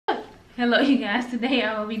Hello you guys, today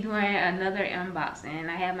I will be doing another unboxing.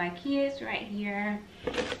 I have my kids right here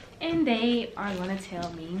and they are going to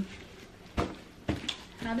tell me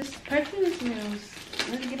how this perfume smells.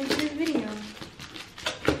 Let's get into this video.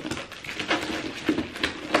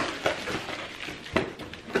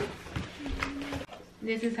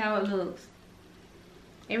 This is how it looks.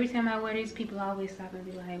 Every time I wear these, people always stop and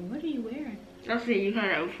be like, what are you wearing? I've seen you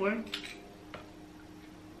heard that before.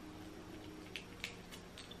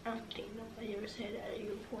 I don't think nobody ever said that to you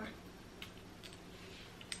before.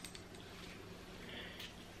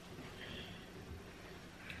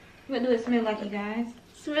 What do it smell like, you guys?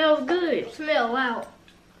 Smells good. Smell loud.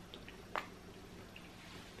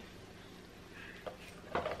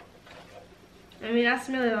 I mean, I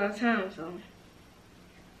smell it all the time, so.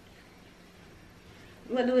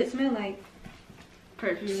 What do it smell like?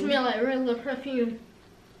 Perfume. Smell like regular perfume.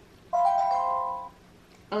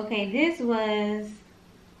 Okay, this was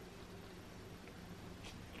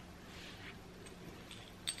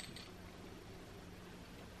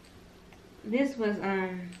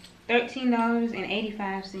 $13.85.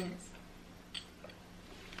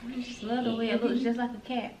 I just love the way it looks, just like a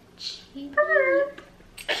cat. Cheap.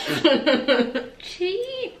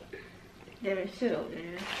 Cheap. Damn it, sit over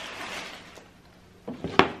there.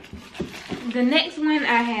 The next one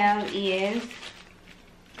I have is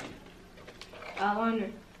Flower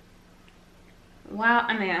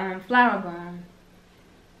Bomb.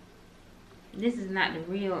 This is not the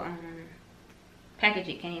real package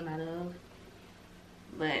it came out of,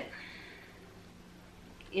 but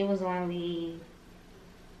it was only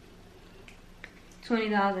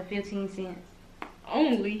 $20.15.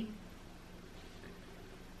 Only.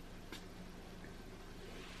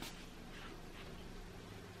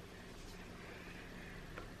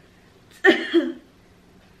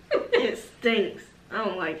 It stinks. I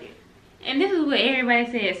don't like it. And this is what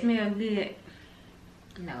everybody said smells good.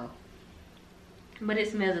 No. But it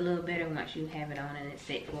smells a little better once you have it on and it's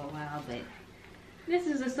set for a while. But this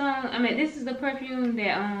is this is the perfume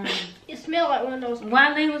that it smells like one of those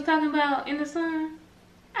Wale was talking about in the song.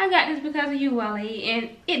 I got this because of you, Wale, and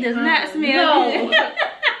it does not smell good.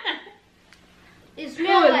 It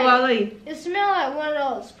smells like one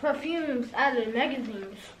of those perfumes out of the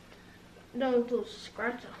magazines. Those little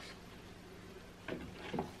scratches.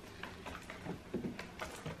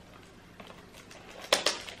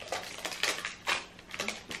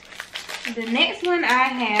 The next one I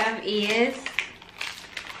have is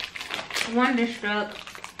Wonderstruck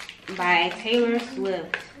by Taylor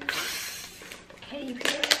Swift. Katy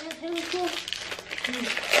Perry and Taylor Swift?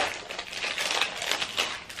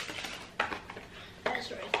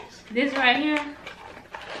 That's right. This right here,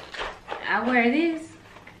 I wear this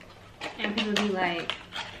and people be like,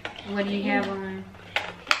 what do you have on?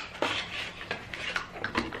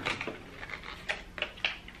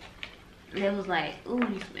 They was like, ooh,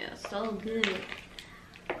 you smell so good.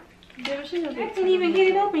 I can't even get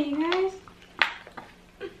it open, you guys.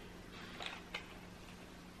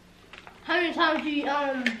 How many times do you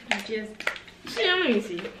just let me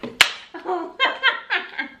see? Oh.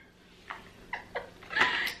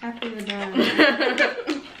 I feel dumb.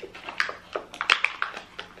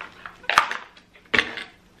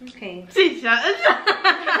 Okay.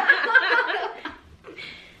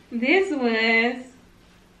 This was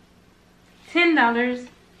 $10.07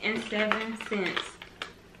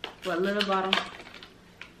 for a little bottle.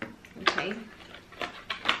 Okay.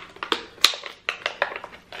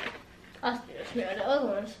 I still smell the other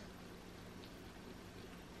ones.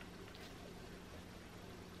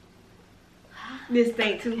 This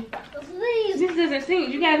stink too. Please. This doesn't stink.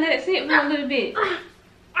 You gotta let it sit for a little bit.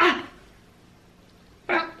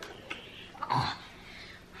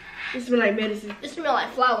 It smells like medicine. It smells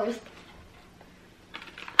like flowers.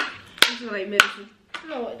 It smells like medicine.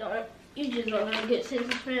 No, it don't. You just don't have a good sense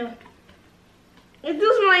of smell. It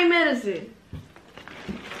do smell like medicine.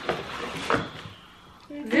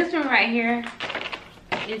 This one right here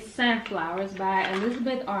is Sunflowers by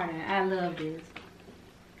Elizabeth Arden. I love this.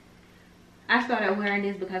 I started wearing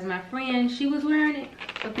this because my friend, she was wearing it.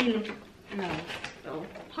 No. So,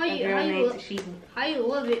 how you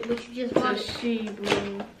love it, but you just bought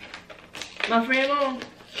it? My friend Mom?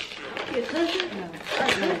 Your cousin? No.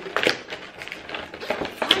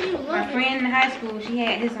 How you love it? My friend in high school, she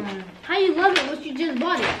had this on. How you love it, but you just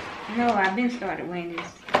bought it? No, I've been started wearing this.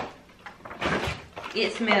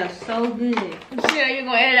 It smells so good. Yeah, you're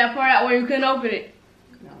gonna edit that part out where you couldn't open it.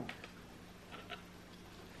 No.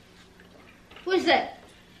 What's that?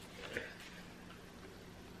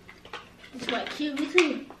 It's like kiwi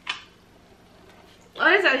too. Oh,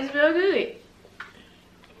 this actually smells good.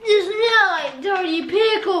 It smells like dirty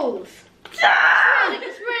pickles.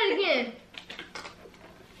 Spray it again.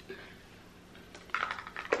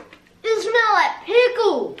 It smells like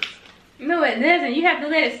pickles. No, it doesn't. You have to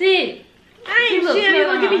let it sit. I ain't shit.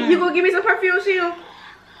 You gonna give me some perfume, Shield?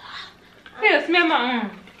 Here, smell my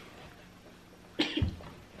arm.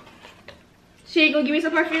 She ain't gonna give me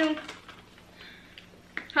some perfume?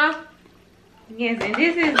 Huh? Yes, and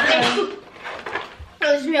this is the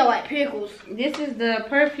It smell like pickles. this is the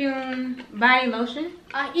perfume body lotion.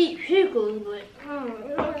 I eat pickles, but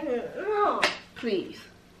no. Please.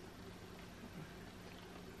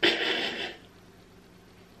 It's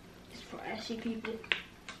for ashy people.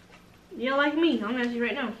 You don't like me? I'm asking you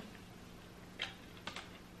right now.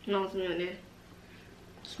 No, it's not there.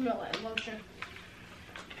 Smell like lotion.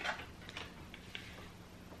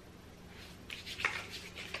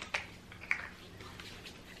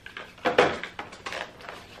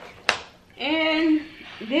 And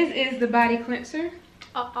this is the body cleanser.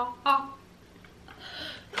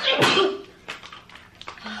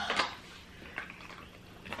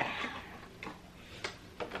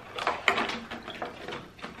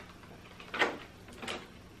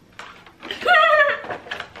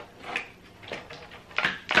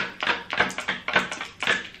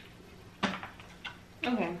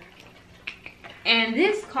 Okay. And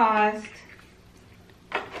this cost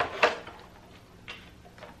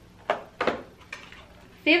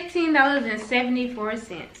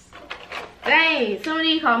 $15.74. Dang, some of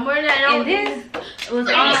these cost more than that. And this was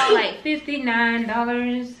all like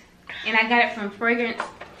 $59, and I got it from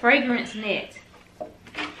FragranceNet.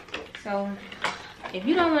 So if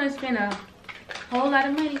you don't want to spend a whole lot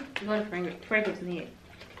of money, go to FragranceNet.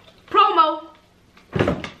 Promo.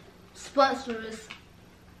 Sponsors.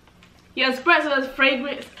 Yeah, sponsors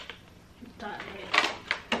fragrance.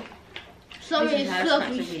 So This many is not a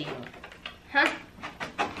sponsored selfies. video. Huh?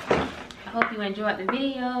 I hope you enjoyed the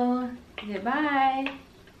video. Goodbye.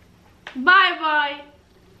 Bye.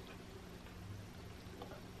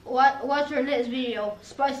 Watch our next video.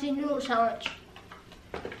 Spicy noodle challenge.